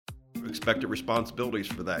expected responsibilities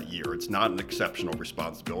for that year. It's not an exceptional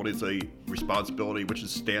responsibility. It's a responsibility which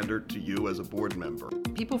is standard to you as a board member.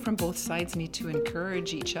 People from both sides need to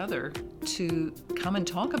encourage each other to come and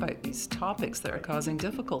talk about these topics that are causing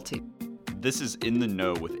difficulty. This is In the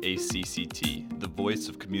Know with ACCT, the voice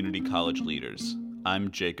of community college leaders.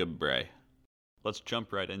 I'm Jacob Bray. Let's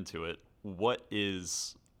jump right into it. What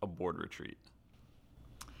is a board retreat?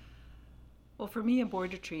 Well, for me, a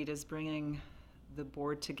board retreat is bringing the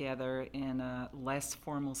board together in a less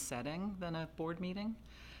formal setting than a board meeting,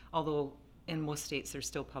 although in most states there's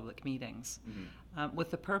still public meetings,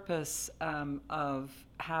 with the purpose of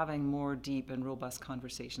having more deep and robust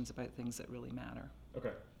conversations about things that really matter.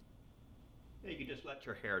 Okay. You can just let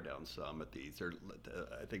your hair down some at these.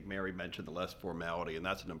 I think Mary mentioned the less formality, and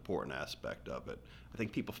that's an important aspect of it. I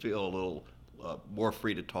think people feel a little more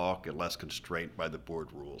free to talk and less constrained by the board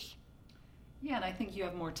rules. Yeah, and I think you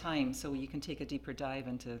have more time, so you can take a deeper dive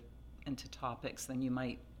into topics than you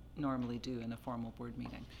might normally do in a formal board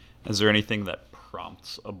meeting. Is there anything that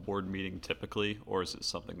prompts a board meeting typically, or is it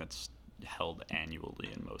something that's held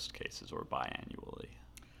annually in most cases or biannually?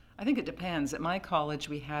 I think it depends. At my college,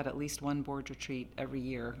 we had at least one board retreat every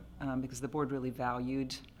year because the board really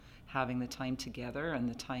valued having the time together and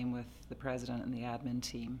the time with the president and the admin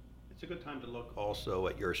team. It's a good time to look also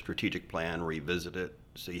at your strategic plan, revisit it,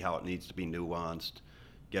 see how it needs to be nuanced,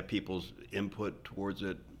 get people's input towards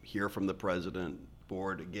it, hear from the president,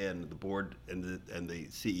 board, again, the board and the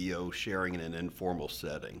CEO sharing in an informal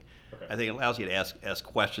setting. Okay. I think it allows you to ask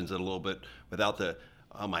questions a little bit without the,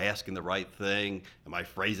 am I asking the right thing? Am I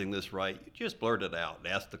phrasing this right? You just blurt it out and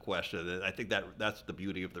ask the question. And I think that's the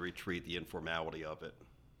beauty of the retreat, the informality of it.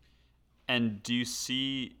 And do you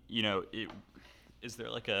see, is there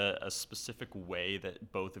like a specific way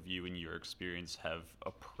that both of you in your experience have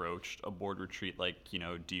approached a board retreat? Like,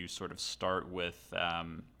 do you sort of start with,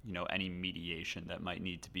 any mediation that might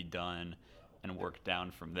need to be done and work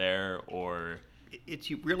down from there, or?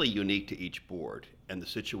 It's really unique to each board and the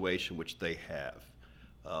situation which they have.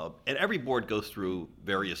 And every board goes through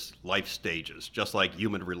various life stages, just like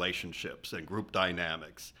human relationships and group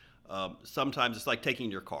dynamics. Sometimes it's like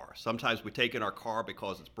taking your car. Sometimes we take in our car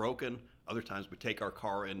because it's broken. Other times we take our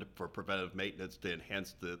car in for preventive maintenance to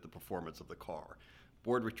enhance the performance of the car.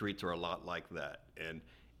 Board retreats are a lot like that. And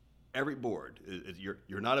every board,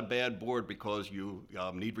 you're not a bad board because you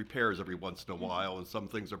need repairs every once in a while and some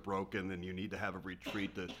things are broken and you need to have a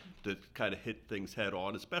retreat to kind of hit things head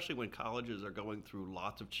on, especially when colleges are going through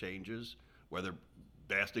lots of changes, whether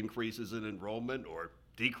vast increases in enrollment or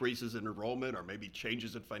decreases in enrollment or maybe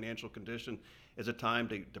changes in financial condition. Is a time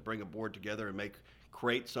to bring a board together and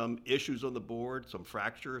create some issues on the board, some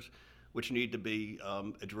fractures, which need to be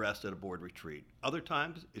addressed at a board retreat. Other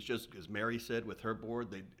times, it's just, as Mary said, with her board,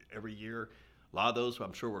 every year, a lot of those,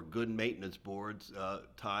 I'm sure, were good maintenance boards,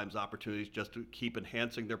 times, opportunities just to keep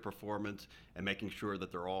enhancing their performance and making sure that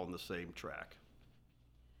they're all on the same track.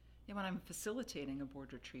 Yeah, when I'm facilitating a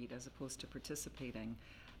board retreat as opposed to participating,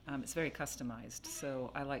 it's very customized. So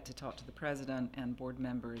I like to talk to the president and board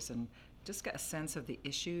members and just get a sense of the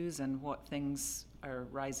issues and what things are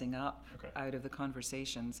rising up out of the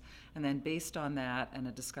conversations. And then based on that and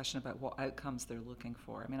a discussion about what outcomes they're looking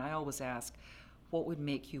for. I mean, I always ask, what would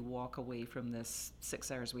make you walk away from this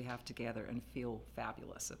 6 hours we have together and feel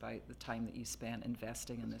fabulous about the time that you spent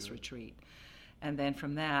investing in this retreat? And then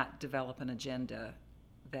from that, develop an agenda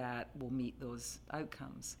that will meet those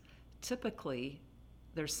outcomes. Typically,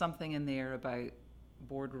 there's something in there about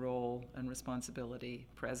board role and responsibility,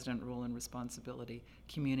 president role and responsibility,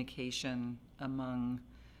 communication among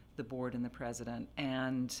the board and the president,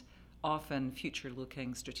 and often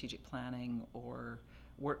future-looking strategic planning or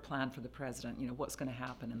work plan for the president, what's going to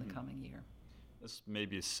happen in the coming year. This may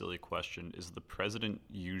be a silly question. Is the president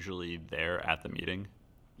usually there at the meeting?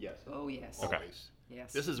 Yes. Oh, yes. Okay. Always.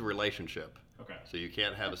 Yes. This is a relationship. Okay. So you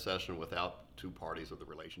can't have a session without two parties of the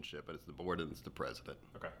relationship, and it's the board and it's the president.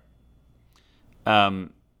 Okay.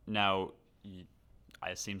 Now,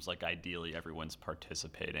 it seems like ideally everyone's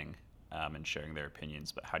participating and sharing their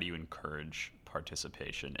opinions, but how do you encourage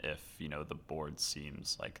participation if, the board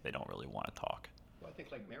seems like they don't really want to talk? Well, I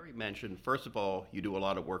think like Mary mentioned, first of all, you do a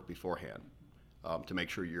lot of work beforehand to make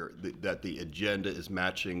sure that the agenda is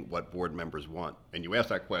matching what board members want. And you ask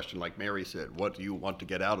that question, like Mary said, what do you want to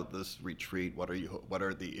get out of this retreat? What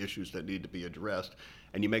are the issues that need to be addressed?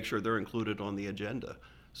 And you make sure they're included on the agenda.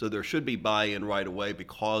 So there should be buy-in right away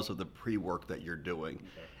because of the pre-work that you're doing.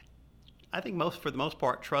 Okay. I think for the most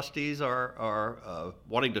part, trustees are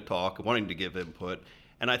wanting to talk, wanting to give input,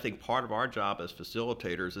 and I think part of our job as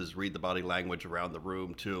facilitators is read the body language around the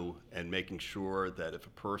room too, and making sure that if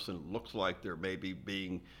a person looks like they're maybe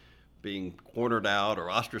being being cornered out or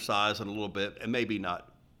ostracized a little bit, and maybe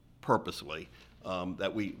not purposely,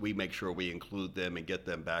 that we make sure we include them and get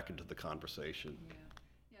them back into the conversation.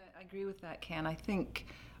 Yeah, I agree with that, Ken. I think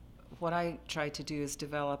what I try to do is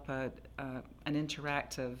develop an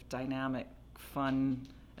interactive, dynamic, fun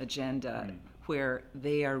agenda where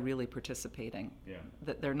they are really participating. Yeah.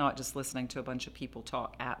 That they're not just listening to a bunch of people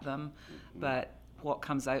talk at them, but what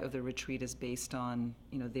comes out of the retreat is based on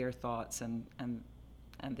their thoughts and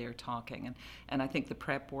their talking. And I think the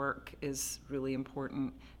prep work is really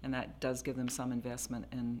important, and that does give them some investment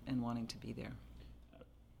in wanting to be there.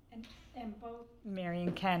 And both Mary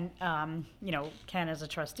and Ken, Ken as a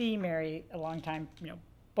trustee, Mary a long time,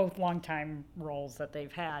 both long time roles that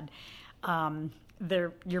they've had.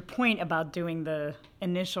 Your point about doing the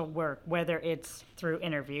initial work, whether it's through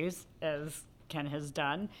interviews, as Ken has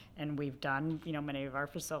done, and we've done, many of our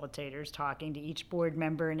facilitators talking to each board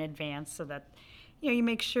member in advance so that, you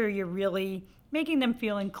make sure you're really making them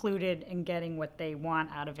feel included and getting what they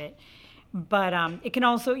want out of it. But it can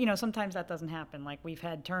also, sometimes that doesn't happen. Like we've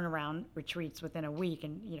had turnaround retreats within a week,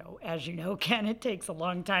 and as you know, Ken, it takes a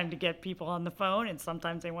long time to get people on the phone, and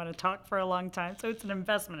sometimes they want to talk for a long time. So it's an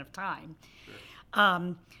investment of time.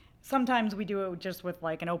 Sure. Sometimes we do it just with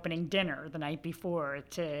like an opening dinner the night before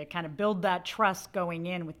to kind of build that trust going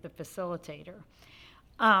in with the facilitator.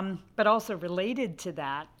 But also related to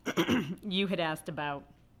that, you had asked about,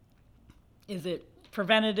 is it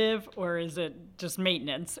preventative or is it just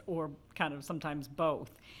maintenance, or kind of sometimes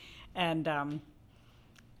both? And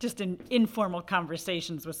just in informal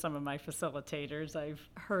conversations with some of my facilitators, I've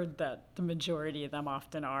heard that the majority of them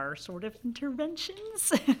often are sort of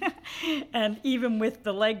interventions. And even with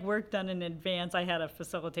the legwork done in advance, I had a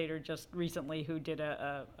facilitator just recently who did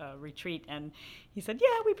a retreat, and he said,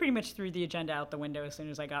 yeah, we pretty much threw the agenda out the window as soon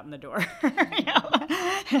as I got in the door.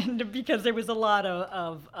 And because there was a lot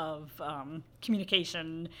of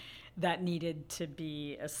communication that needed to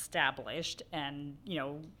be established, and,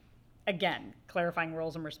 again, clarifying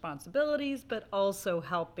roles and responsibilities, but also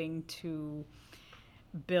helping to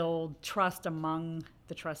build trust among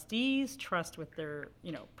the trustees, trust with their,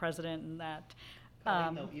 president, and that.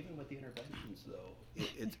 Even with the interventions, though,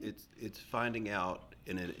 it's finding out,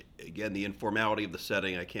 and again, the informality of the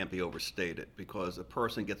setting, I can't be overstated, because a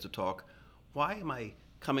person gets to talk, why am I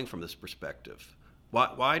coming from this perspective?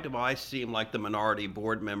 Why do I seem like the minority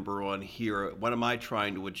board member on here? What am I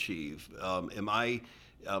trying to achieve?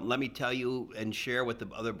 Let me tell you and share with the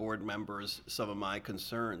other board members some of my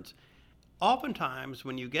concerns. Oftentimes,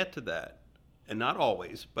 when you get to that, and not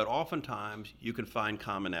always, but oftentimes, you can find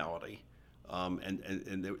commonality.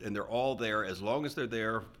 And they're all there, as long as they're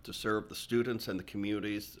there to serve the students and the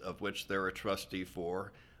communities of which they're a trustee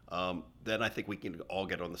for, then I think we can all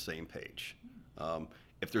get on the same page.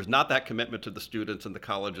 If there's not that commitment to the students and the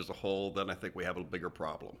college as a whole, then I think we have a bigger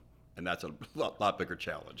problem. And that's a lot bigger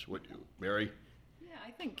challenge. Would you, Mary?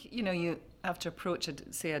 I think, you have to approach,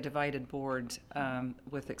 a divided board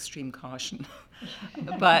with extreme caution.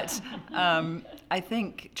 But I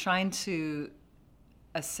think trying to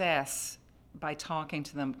assess by talking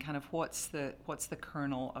to them kind of what's the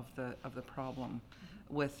kernel of the problem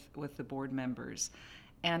with the board members,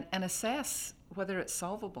 and assess whether it's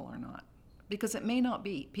solvable or not. Because it may not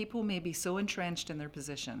be. People may be so entrenched in their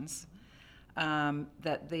positions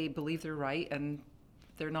that they believe they're right and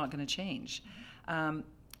they're not going to change.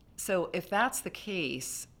 So if that's the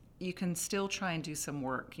case, you can still try and do some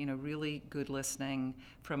work, really good listening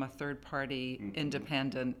from a third-party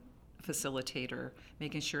independent facilitator,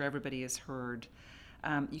 making sure everybody is heard.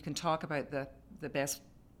 You can talk about the best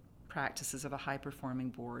practices of a high-performing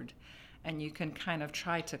board, and you can kind of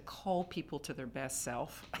try to call people to their best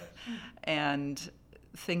self and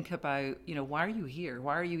think about, why are you here?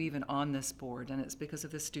 Why are you even on this board? And it's because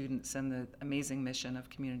of the students and the amazing mission of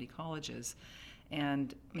community colleges,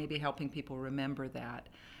 and maybe helping people remember that.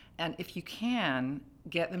 And if you can,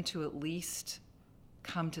 get them to at least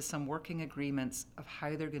come to some working agreements of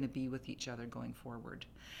how they're going to be with each other going forward.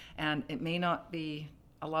 And it may not be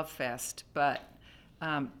a love fest, but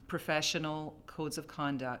professional codes of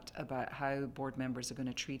conduct about how board members are going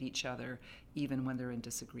to treat each other even when they're in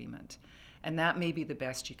disagreement. And that may be the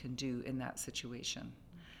best you can do in that situation.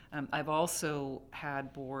 I've also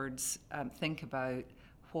had boards think about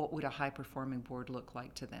what would a high-performing board look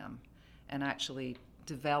like to them, and actually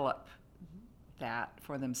develop that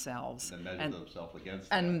for themselves. And measure themselves against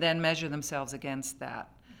that. And then measure themselves against that.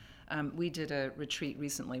 We did a retreat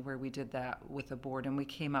recently where we did that with a board, and we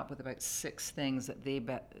came up with about 6 things that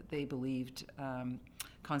they believed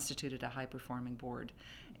constituted a high-performing board.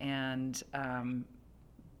 And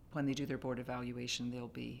when they do their board evaluation, they'll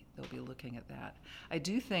be looking at that. I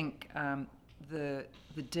do think the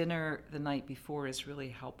dinner the night before is really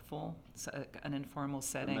helpful. It's an informal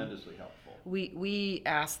setting. Tremendously helpful. We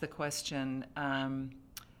ask the question,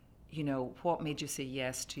 what made you say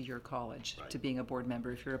yes to your college, Right. to being a board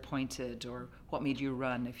member if you're appointed, or what made you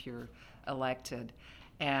run if you're elected?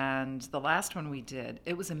 And the last one we did,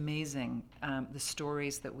 it was amazing, the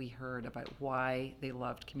stories that we heard about why they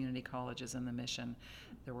loved community colleges and the mission.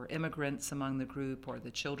 There were immigrants among the group, or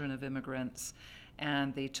the children of immigrants,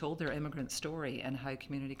 and they told their immigrant story and how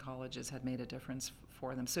community colleges had made a difference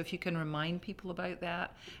for them. So if you can remind people about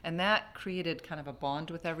that, and that created kind of a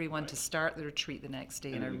bond with everyone to start the retreat the next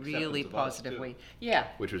day And in a an really acceptance of us, positive too. way. Yeah,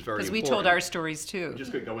 Which was very because we important. told our stories too. You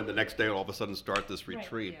just couldn't go in the next day and all of a sudden start this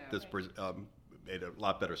retreat. Yeah. This made a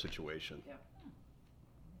lot better situation. Yeah.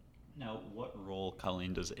 Now, what role,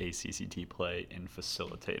 Colleen, does ACCT play in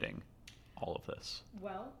facilitating all of this?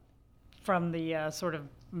 Well, from the sort of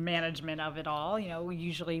management of it all, we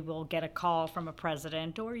usually will get a call from a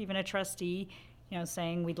president or even a trustee,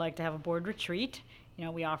 saying we'd like to have a board retreat.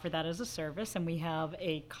 We offer that as a service, and we have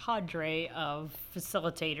a cadre of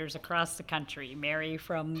facilitators across the country. Mary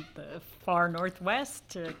from the far northwest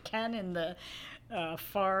to Ken in the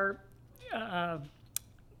far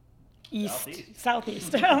east,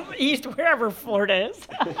 southeast, east, wherever Florida is,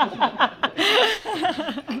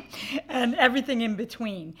 and everything in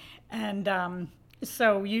between. And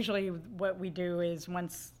so usually what we do is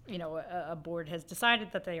once, a board has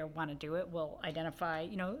decided that they want to do it, we'll identify,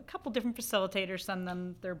 a couple different facilitators, send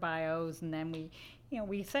them their bios, and then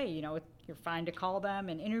we say, you're fine to call them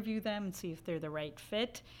and interview them and see if they're the right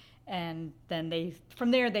fit. And then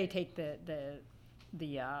from there, they take the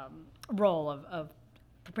role of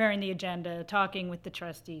preparing the agenda, talking with the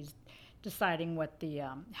trustees, deciding what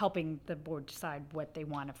helping the board decide what they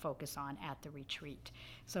want to focus on at the retreat.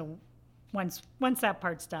 So once that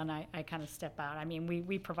part's done, I kind of step out. I mean,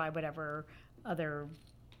 we provide whatever other,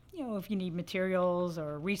 if you need materials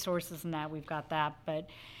or resources and that, we've got that. But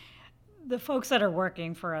the folks that are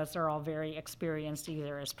working for us are all very experienced,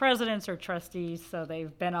 either as presidents or trustees, so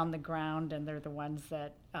they've been on the ground, and they're the ones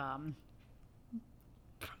that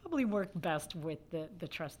probably work best with the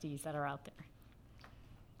trustees that are out there.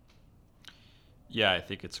 Yeah, I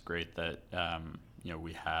think it's great that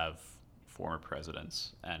we have former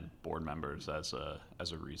presidents and board members as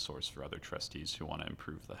a resource for other trustees who want to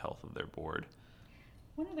improve the health of their board.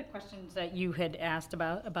 One of the questions that you had asked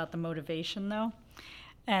about the motivation, though,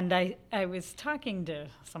 and I was talking to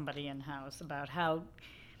somebody in-house about how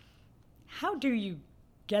do you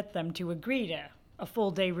get them to agree to a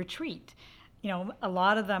full-day retreat? A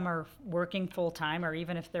lot of them are working full-time, or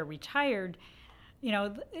even if they're retired,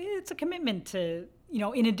 it's a commitment to,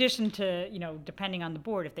 in addition to, depending on the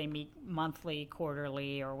board, if they meet monthly,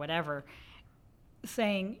 quarterly, or whatever,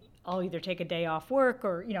 saying, I'll either take a day off work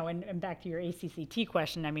or, and back to your ACCT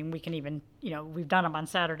question, I mean, we can even, we've done them on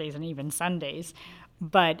Saturdays and even Sundays,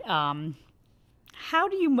 but how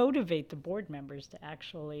do you motivate the board members to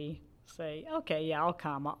actually say, okay, yeah, I'll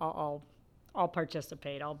come, I'll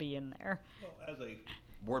participate, I'll be in there? Well, as a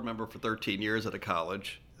board member for 13 years at a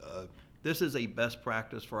college, this is a best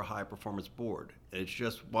practice for a high-performance board. And it's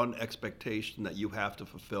just one expectation that you have to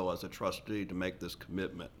fulfill as a trustee to make this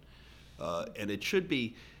commitment. And it should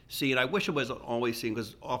be seen, I wish it wasn't always seen,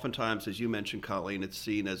 because oftentimes, as you mentioned, Colleen, it's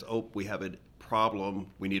seen as, we have a problem,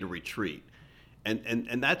 we need a retreat.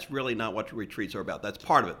 And that's really not what retreats are about. That's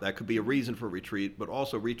part of it. That could be a reason for a retreat, but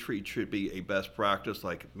also retreat should be a best practice,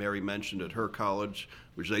 like Mary mentioned at her college,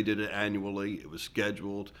 which they did it annually. It was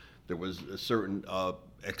scheduled. There was a certain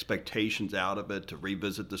expectations out of it to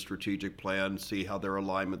revisit the strategic plan, see how their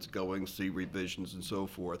alignment's going, see revisions and so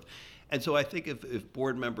forth. And so I think if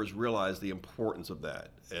board members realize the importance of that,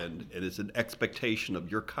 and it is an expectation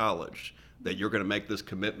of your college that you're going to make this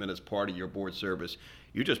commitment as part of your board service,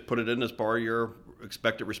 you just put it in as part of your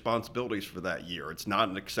expected responsibilities for that year. It's not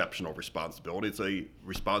an exceptional responsibility. It's a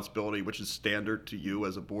responsibility which is standard to you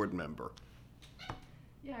as a board member.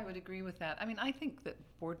 Yeah, I would agree with that. I mean, I think that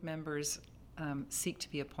board members seek to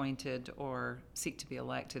be appointed or seek to be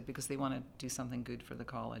elected because they want to do something good for the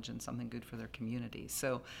college and something good for their community.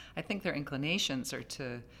 So I think their inclinations are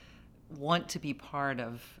to want to be part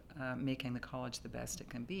of making the college the best it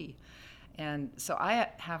can be. And so I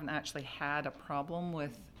haven't actually had a problem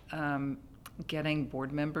with getting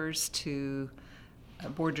board members to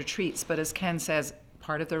board retreats. But as Ken says,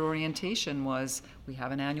 part of their orientation was we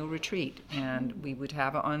have an annual retreat, and we would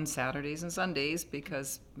have it on Saturdays and Sundays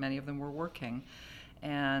because many of them were working.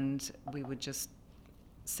 And we would just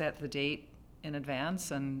set the date in advance,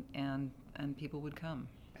 and people would come.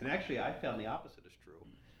 And actually, I found the opposite is true.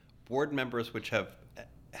 board members which have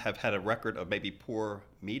had a record of maybe poor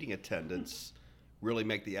meeting attendance really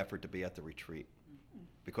make the effort to be at the retreat,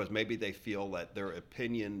 because maybe they feel that their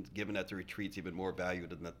opinion given at the retreat's even more valued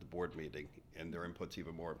than at the board meeting, and their input's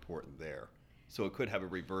even more important there. So it could have a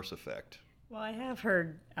reverse effect. Well, I have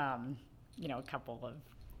heard, a couple of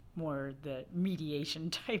more the mediation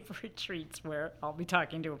type retreats where I'll be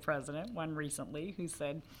talking to a president, one recently, who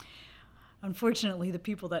said, unfortunately, the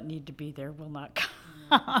people that need to be there will not come.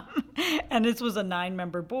 And this was a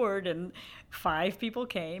 9-member board, and 5 people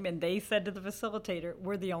came, and they said to the facilitator,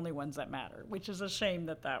 we're the only ones that matter, which is a shame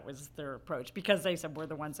that was their approach, because they said we're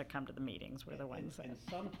the ones that come to the meetings, we're the ones that... And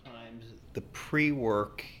sometimes the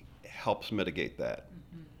pre-work helps mitigate that.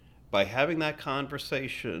 By having that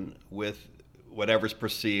conversation with whatever's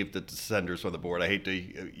perceived the dissenters on the board, I hate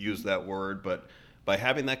to use that word, but by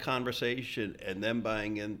having that conversation and then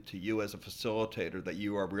buying into you as a facilitator that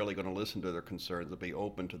you are really going to listen to their concerns and be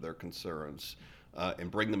open to their concerns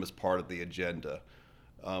and bring them as part of the agenda.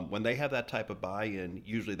 When they have that type of buy-in,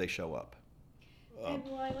 usually they show up. And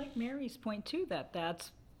well, I like Mary's point too, that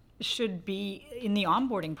should be in the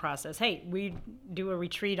onboarding process. Hey, we do a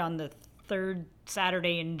retreat on the 3rd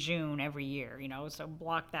Saturday in June every year, so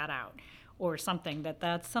block that out. Or something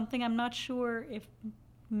that's something I'm not sure if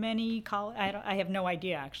many I have no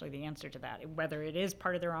idea actually the answer to that, whether it is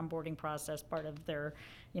part of their onboarding process, part of their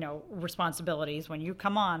responsibilities. When you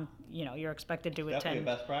come on, you're expected to attend. Definitely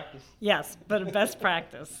a best practice. Yes, but a best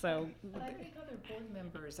practice. So but I think other board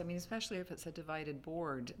members, especially if it's a divided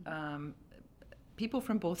board, people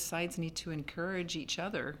from both sides need to encourage each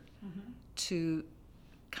other to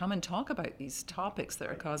come and talk about these topics that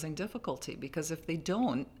are causing difficulty, because if they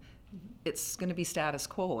don't, it's going to be status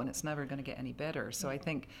quo and it's never going to get any better. So I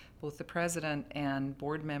think both the president and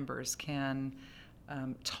board members can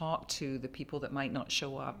talk to the people that might not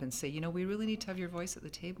show up and say, we really need to have your voice at the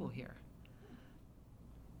table here.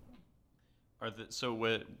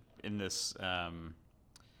 In this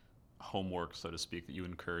homework, so to speak, that you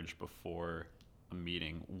encourage before a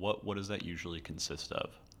meeting, what does that usually consist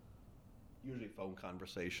of? Usually phone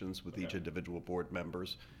conversations with each individual board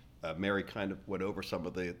members. Mary kind of went over some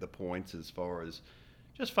of the points as far as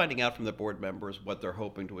just finding out from the board members what they're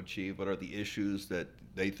hoping to achieve, what are the issues that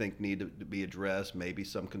they think need to be addressed, maybe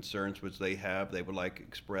some concerns which they would like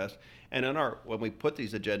expressed. And when we put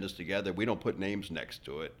these agendas together, we don't put names next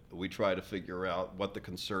to it. We try to figure out what the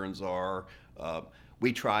concerns are.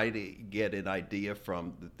 We try to get an idea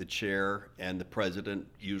from the chair and the president,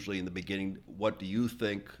 usually in the beginning, what do you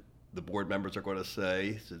think the board members are going to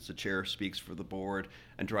say, since the chair speaks for the board,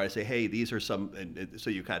 and try to say, hey, these are some, and so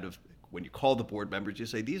you kind of, when you call the board members, you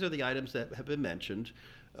say, these are the items that have been mentioned,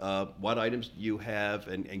 what items do you have,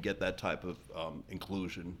 and get that type of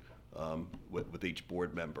inclusion with each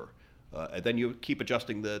board member. And then you keep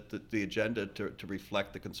adjusting the agenda to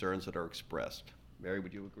reflect the concerns that are expressed. Mary,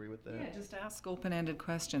 would you agree with that? Yeah, just ask open-ended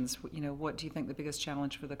questions. What do you think the biggest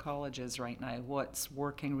challenge for the college is right now? What's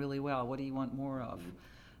working really well? What do you want more of?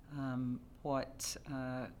 What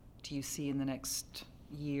do you see in the next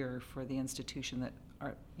year for the institution that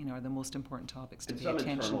are the most important topics to pay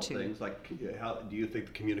attention to? Things like, how do you think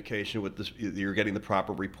the communication with this, you're getting the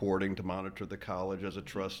proper reporting to monitor the college as a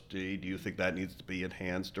trustee? Do you think that needs to be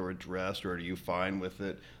enhanced or addressed, or are you fine with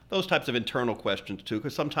it? Those types of internal questions too,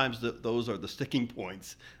 because sometimes those are the sticking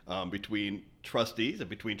points between trustees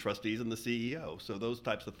and the CEO. So those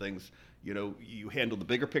types of things, you handle the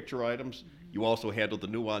bigger picture items. You also handle the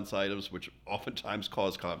nuance items, which oftentimes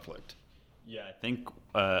cause conflict. Yeah, I think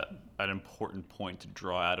an important point to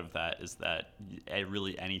draw out of that is that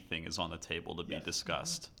really anything is on the table to be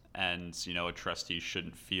discussed. And, a trustee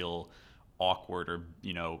shouldn't feel awkward or,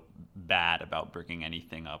 bad about bringing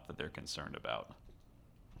anything up that they're concerned about.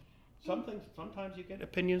 Sometimes you get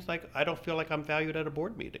opinions like, I don't feel like I'm valued at a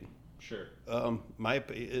board meeting. Sure.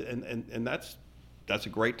 And that's a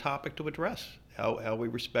great topic to address. How we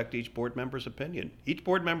respect each board member's opinion. Each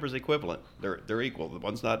board member is equivalent. They're equal. The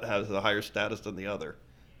one's not has a higher status than the other.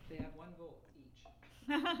 They have one vote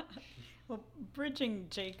each. Well, bridging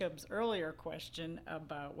Jacob's earlier question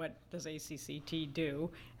about what does ACCT do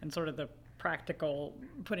and sort of the practical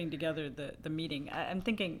putting together the meeting, I'm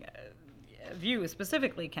thinking of you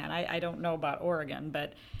specifically, Ken. I don't know about Oregon,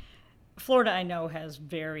 but Florida I know has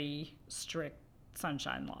very strict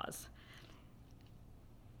sunshine laws.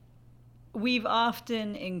 We've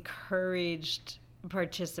often encouraged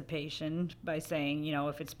participation by saying,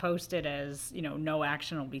 if it's posted as, no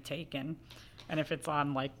action will be taken. And if it's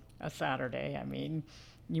on like a Saturday,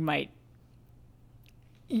 you might,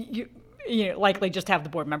 likely just have the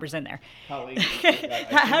board members in there. Colleagues,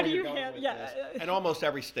 How do you have, and almost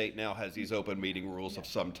every state now has these open meeting rules of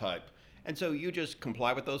some type. And so you just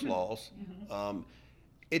comply with those laws.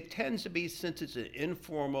 It tends to be, since it's an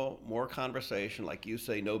informal, more conversation, like you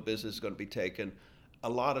say, no business is going to be taken, a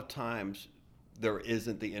lot of times there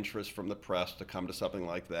isn't the interest from the press to come to something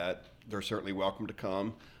like that. They're certainly welcome to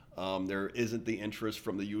come. There isn't the interest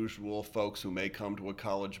from the usual folks who may come to a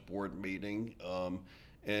college board meeting.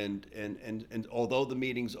 And although the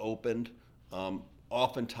meeting's opened,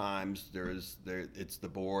 oftentimes it's the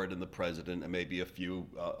board and the president and maybe a few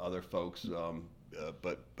other folks,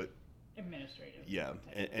 but administrative. Yeah,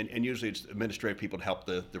 and usually it's administrative people to help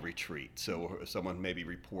the retreat. So someone may be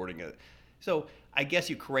reporting it. So I guess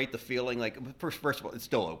you create the feeling like first of all it's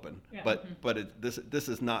still open, but this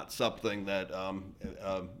is not something that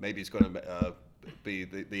maybe is going to be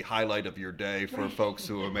the highlight of your day for folks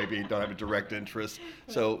who maybe don't have a direct interest.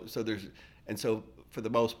 So for the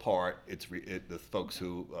most part it's the folks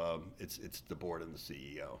who it's the board and the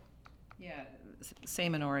CEO. Yeah,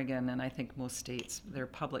 same in Oregon, and I think most states, they're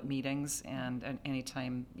public meetings, and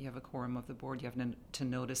anytime you have a quorum of the board, you have to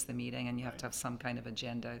notice the meeting, and you have to have some kind of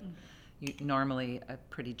agenda. Normally a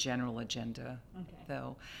pretty general agenda,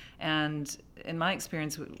 though. And in my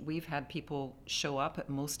experience, we've had people show up at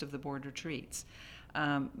most of the board retreats,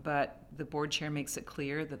 but the board chair makes it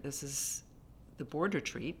clear that this is the board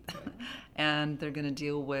retreat, and they're going to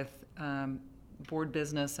deal with board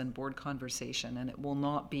business and board conversation, and it will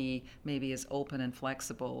not be maybe as open and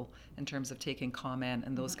flexible in terms of taking comment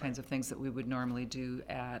and those kinds of things that we would normally do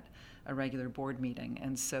at a regular board meeting.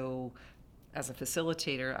 And so as a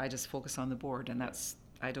facilitator, I just focus on the board, and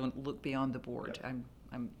I don't look beyond the board. I'm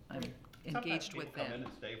engaged with them. Come in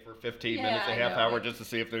and stay for 15 minutes, a half hour, just to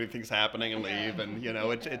see if anything's happening and leave, and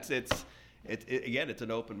it's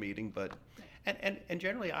an open meeting, but And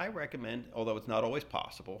generally, I recommend, although it's not always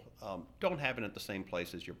possible, don't have it at the same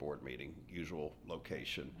place as your board meeting, usual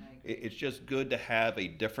location. It's just good to have a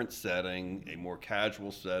different setting, a more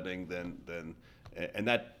casual setting and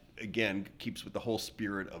that again keeps with the whole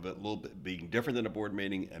spirit of it a little bit being different than a board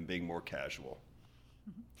meeting and being more casual.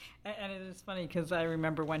 And it is funny because I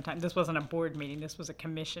remember one time, this wasn't a board meeting, this was a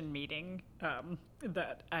commission meeting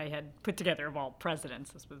that I had put together of all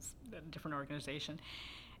presidents. This was a different organization.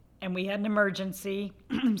 And we had an emergency,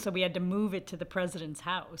 so we had to move it to the president's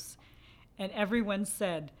house. And everyone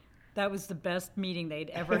said that was the best meeting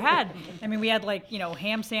they'd ever had. I mean, we had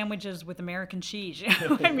ham sandwiches with American cheese.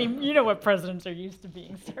 I mean, you know what presidents are used to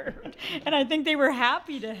being served. And I think they were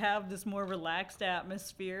happy to have this more relaxed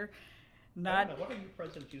atmosphere. I don't know, what are you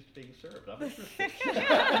presidents used to being served? I'm interested.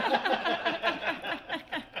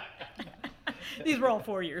 These were all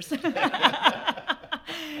 4 years.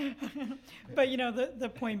 But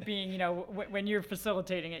the point being, when you're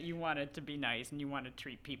facilitating it, you want it to be nice and you want to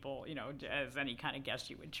treat people, as any kind of guest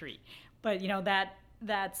you would treat. But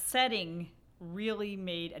that setting really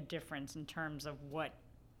made a difference in terms of what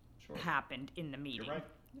happened in the meeting. You're right.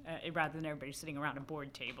 Rather than everybody sitting around a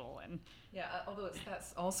board table and although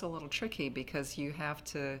that's also a little tricky because you have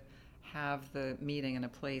to have the meeting in a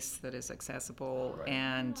place that is accessible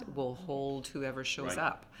and will hold whoever shows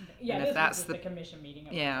up. Yeah, and this if that's was the commission meeting,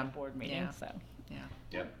 it was a board meeting. Yeah. So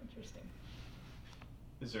interesting.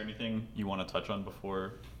 Is there anything you want to touch on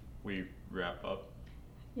before we wrap up?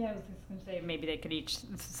 Yeah, I was just going to say maybe they could each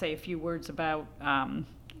say a few words about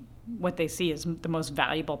what they see as the most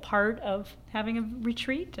valuable part of having a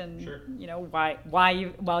retreat, and why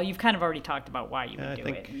you. Well, you've kind of already talked about why you would do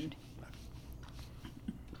it.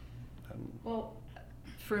 Well,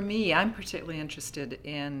 for me, I'm particularly interested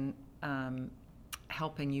in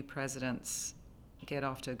helping new presidents get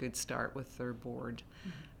off to a good start with their board.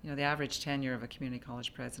 Mm-hmm. The average tenure of a community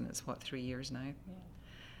college president is 3 years now? Yeah.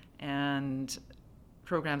 And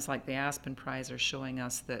programs like the Aspen Prize are showing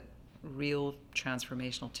us that real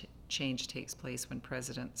transformational change takes place when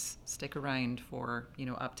presidents stick around for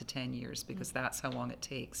up to 10 years, because that's how long it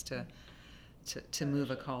takes to move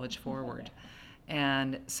a college forward.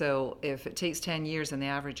 And so if it takes 10 years and the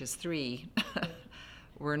average is 3,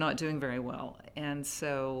 we're not doing very well. And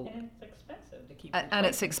so it's expensive to keep and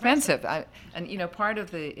it's expensive. Part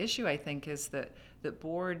of the issue, I think, is that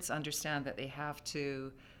boards understand that they have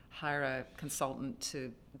to hire a consultant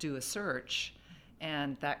to do a search,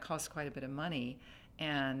 and that costs quite a bit of money,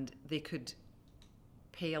 and they could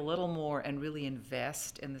pay a little more and really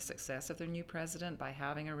invest in the success of their new president by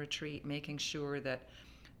having a retreat, making sure that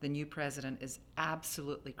the new president is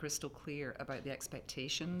absolutely crystal clear about the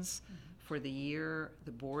expectations for the year.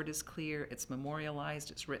 The board is clear, it's memorialized,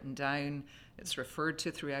 it's written down, it's referred to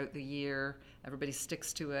throughout the year, everybody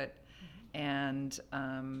sticks to it, and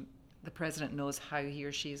the president knows how he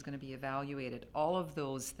or she is going to be evaluated. All of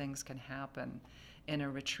those things can happen in a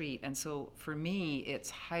retreat. And so for me, it's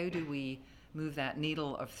how do we move that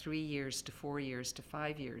needle of 3 years to 4 years to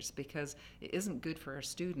 5 years, because it isn't good for our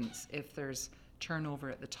students if there's turnover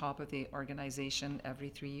at the top of the organization every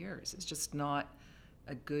 3 years. It's just not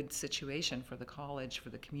a good situation for the college, for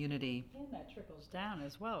the community. And that trickles down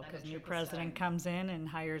as well, because new trickles president down. comes in and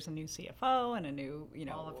hires a new CFO and a new,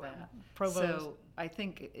 All of that. provost. So I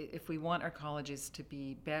think if we want our colleges to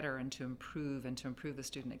be better and to improve the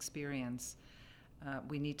student experience,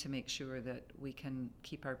 we need to make sure that we can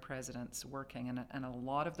keep our presidents working. And a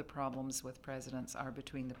lot of the problems with presidents are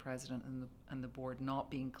between the president and the board not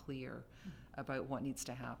being clear about what needs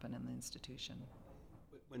to happen in the institution.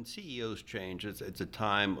 When CEOs change, it's a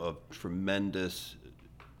time of tremendous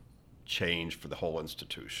change for the whole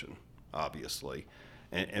institution, obviously.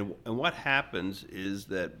 And what happens is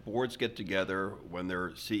that boards get together when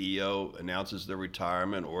their CEO announces their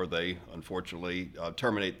retirement, or they unfortunately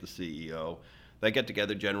terminate the CEO. They get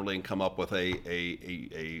together generally and come up with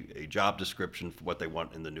a job description for what they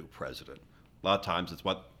want in the new president. A lot of times it's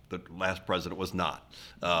what the last president was not.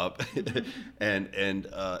 And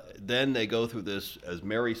then they go through this, as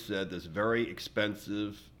Mary said, this very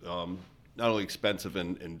expensive, not only expensive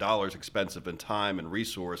in dollars, expensive in time and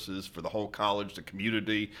resources for the whole college, the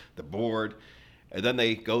community, the board. And then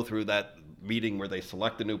they go through that meeting where they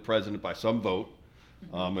select the new president by some vote,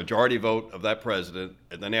 majority vote of that president.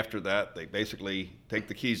 And then after that, they basically take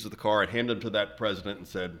the keys to the car and hand them to that president and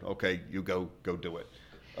said, okay, you go do it.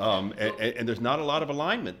 And there's not a lot of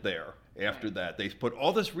alignment there after that. They've put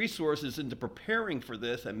all this resources into preparing for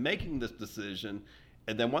this and making this decision.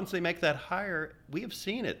 And then once they make that hire, we have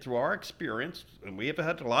seen it through our experience, and we have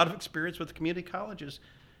had a lot of experience with community colleges.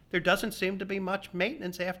 There doesn't seem to be much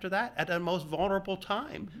maintenance after that at the most vulnerable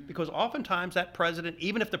time. Because oftentimes that president,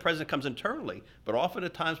 even if the president comes internally, but often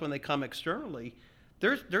at times when they come externally,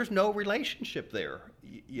 there's no relationship there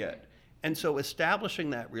yet. And so establishing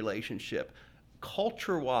that relationship,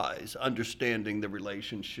 culture-wise, understanding the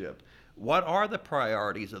relationship. What are the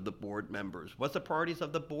priorities of the board members? What's the priorities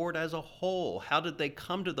of the board as a whole? How did they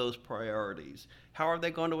come to those priorities? How are they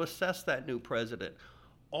going to assess that new president?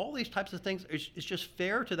 All these types of things, it's just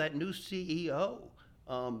fair to that new CEO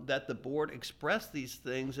that the board express these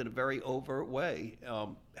things in a very overt way.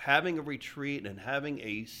 Having a retreat and having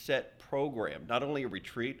a set program, not only a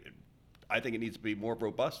retreat, I think it needs to be more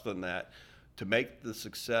robust than that, to make the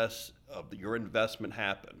success of your investment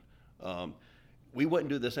happen. We wouldn't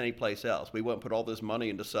do this anyplace else. We wouldn't put all this money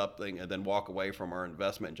into something and then walk away from our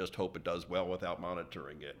investment and just hope it does well without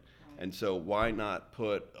monitoring it. And so why not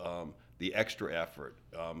put the extra effort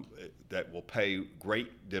that will pay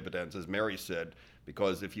great dividends, as Mary said,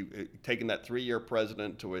 because if you taking that 3-year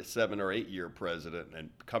president to a 7 or 8 year president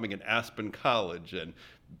and becoming an Aspen College and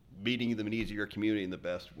meeting the needs of your community in the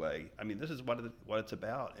best way. I mean, this is what it's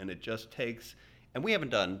about, and it just takes, and we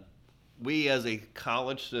as a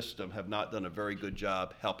college system have not done a very good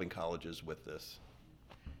job helping colleges with this.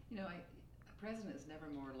 You know, a president is never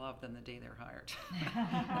more loved than the day they're hired.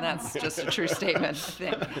 And that's just a true statement, I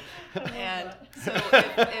think. And so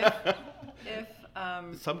if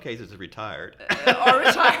in some cases, retired. Or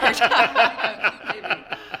retired, maybe.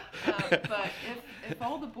 But if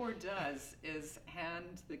all the board does is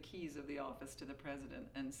hand the keys of the office to the president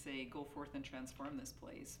and say, go forth and transform this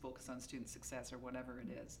place, focus on student success or whatever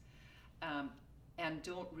it is, and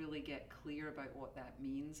don't really get clear about what that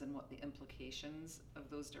means and what the implications of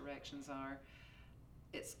those directions are,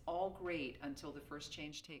 it's all great until the first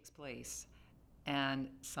change takes place and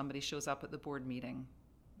somebody shows up at the board meeting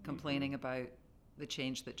complaining about the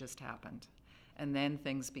change that just happened. And then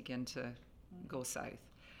things begin to go south.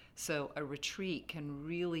 So a retreat can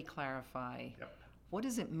really clarify, what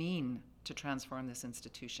does it mean to transform this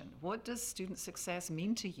institution? What does student success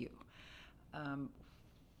mean to you?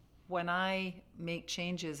 When I make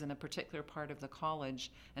changes in a particular part of the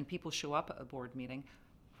college and people show up at a board meeting,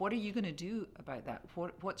 what are you going to do about that?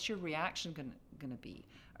 What's your reaction going to be?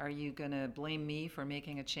 Are you going to blame me for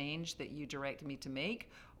making a change that you directed me to make,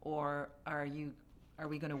 or are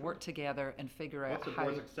we going to work together and figure out what's the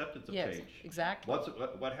board's acceptance of change? Exactly.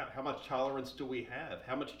 How much tolerance do we have?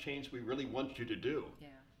 How much change we really want you to do? Yeah.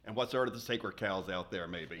 And what sort of the sacred cows out there,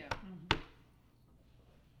 maybe?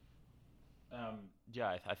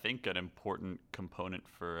 Yeah. I think an important component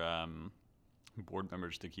for board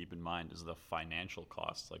members to keep in mind is the financial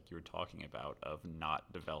costs, like you were talking about, of not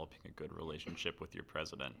developing a good relationship with your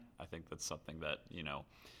president. I think that's something that,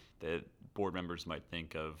 the board members might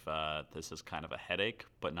think of this as kind of a headache,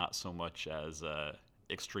 but not so much as a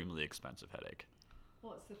extremely expensive headache.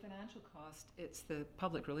 Well, it's the financial cost, it's the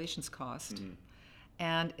public relations cost,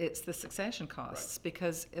 and it's the succession costs. Right.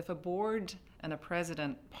 Because if a board and a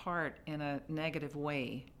president part in a negative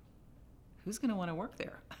way, who's going to want to work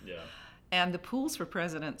there? Yeah. And the pools for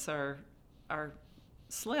presidents are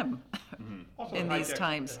slim Also, in these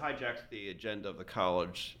times. It hijacks the agenda of the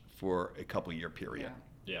college for a couple-year period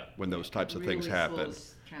Yeah. when those types of things really happen.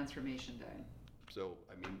 slows transformation down. So,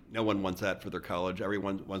 I mean, no one wants that for their college.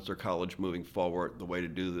 Everyone wants their college moving forward. The way to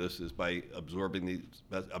do this is by observing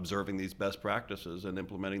these best practices and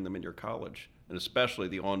implementing them in your college, and especially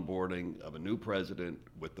the onboarding of a new president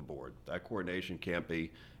with the board. That coordination can't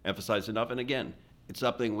be emphasized enough. And again, it's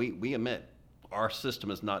something we admit our system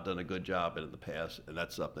has not done a good job in the past, and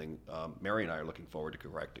that's something Mary and I are looking forward to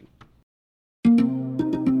correcting.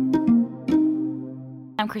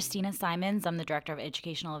 I'm Christina Simons. I'm the Director of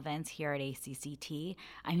Educational Events here at ACCT.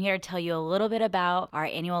 I'm here to tell you a little bit about our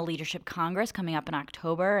annual Leadership Congress coming up in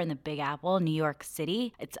October in the Big Apple, New York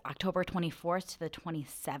City. It's October 24th to the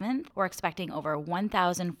 27th. We're expecting over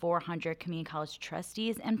 1,400 community college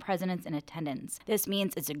trustees and presidents in attendance. This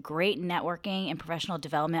means it's a great networking and professional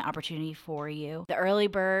development opportunity for you. The early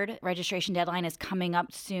bird registration deadline is coming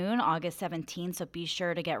up soon, August 17th, so be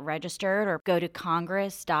sure to get registered or go to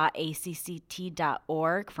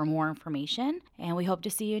congress.acct.org for more information, and we hope to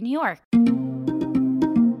see you in New York.